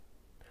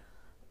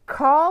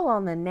Call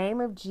on the name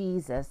of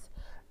Jesus.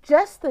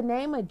 Just the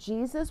name of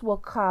Jesus will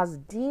cause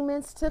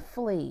demons to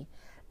flee.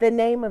 The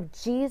name of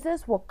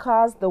Jesus will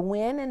cause the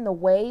wind and the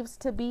waves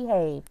to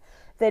behave.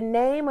 The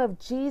name of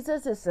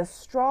Jesus is a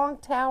strong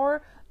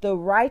tower the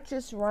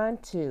righteous run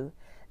to.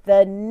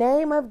 The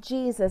name of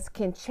Jesus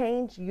can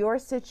change your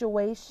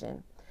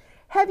situation.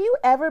 Have you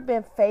ever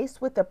been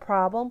faced with a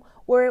problem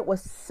where it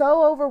was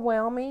so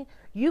overwhelming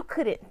you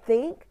couldn't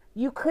think,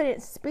 you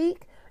couldn't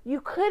speak,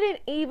 you couldn't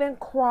even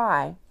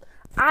cry?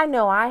 I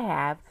know I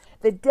have.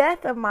 The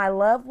death of my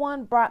loved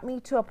one brought me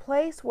to a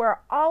place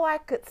where all I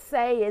could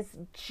say is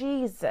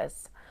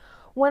Jesus.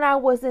 When I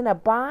was in a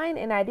bind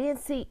and I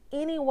didn't see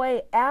any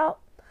way out,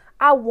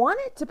 I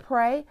wanted to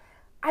pray.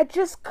 I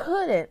just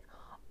couldn't.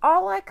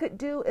 All I could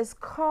do is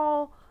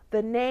call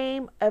the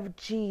name of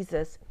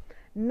Jesus.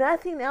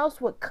 Nothing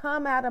else would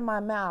come out of my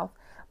mouth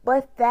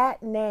but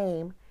that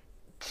name,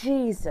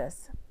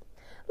 Jesus.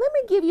 Let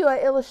me give you an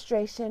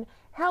illustration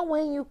how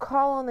when you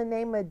call on the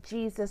name of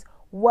Jesus,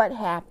 what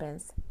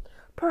happens.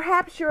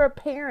 Perhaps you're a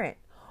parent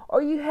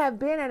or you have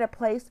been at a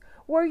place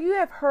where you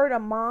have heard a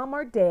mom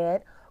or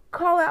dad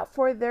call out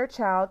for their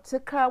child to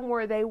come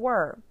where they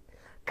were.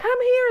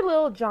 Come here,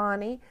 little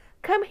Johnny.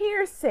 Come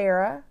here,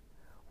 Sarah.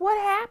 What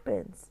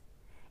happens?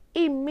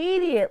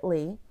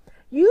 Immediately,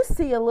 you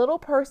see a little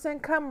person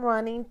come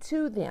running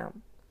to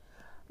them.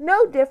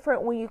 No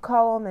different when you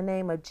call on the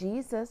name of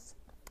Jesus.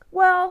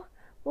 Well,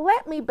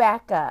 let me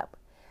back up.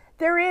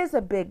 There is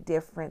a big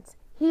difference.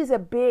 He's a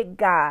big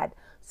God,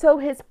 so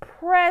his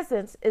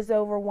presence is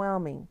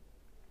overwhelming.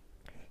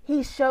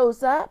 He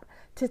shows up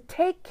to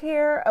take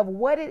care of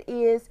what it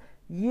is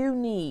you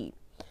need.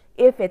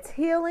 If it's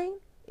healing,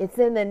 it's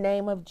in the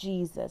name of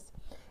Jesus.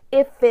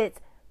 If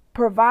it's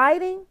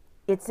providing,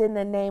 it's in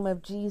the name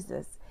of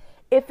Jesus.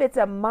 If it's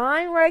a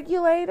mind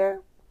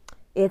regulator,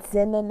 it's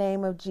in the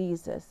name of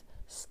Jesus.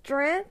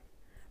 Strength,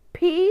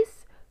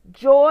 peace,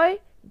 joy,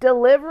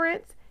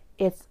 deliverance,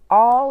 it's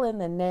all in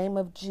the name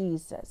of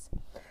Jesus.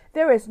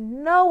 There is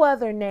no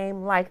other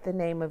name like the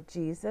name of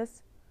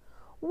Jesus.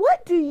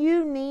 What do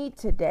you need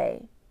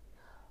today?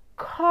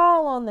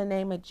 Call on the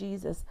name of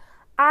Jesus.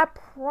 I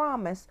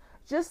promise,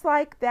 just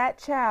like that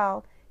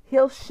child,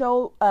 he'll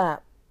show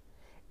up.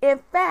 In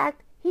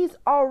fact, he's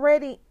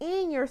already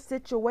in your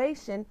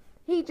situation.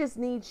 He just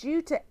needs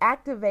you to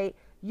activate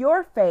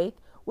your faith,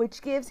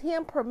 which gives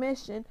him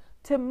permission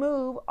to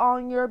move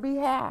on your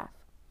behalf.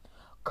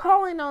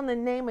 Calling on the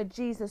name of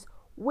Jesus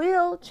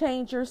will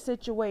change your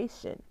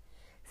situation.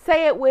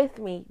 Say it with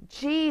me.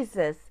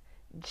 Jesus,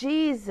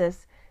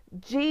 Jesus,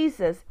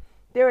 Jesus.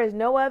 There is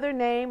no other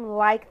name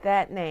like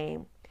that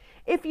name.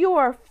 If you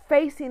are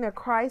facing a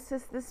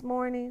crisis this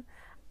morning,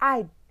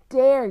 I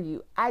dare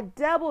you, I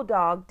double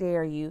dog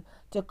dare you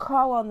to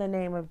call on the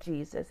name of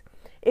Jesus.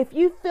 If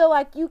you feel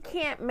like you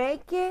can't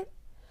make it,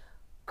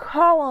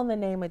 call on the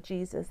name of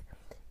Jesus.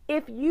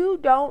 If you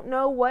don't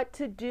know what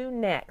to do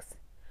next,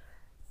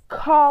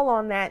 call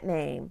on that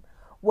name.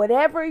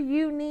 Whatever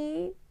you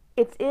need,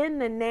 it's in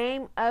the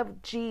name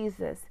of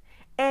Jesus.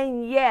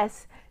 And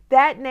yes,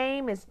 that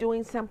name is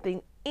doing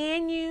something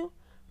in you,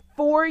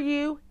 for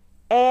you,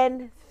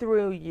 and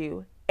through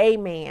you.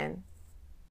 Amen.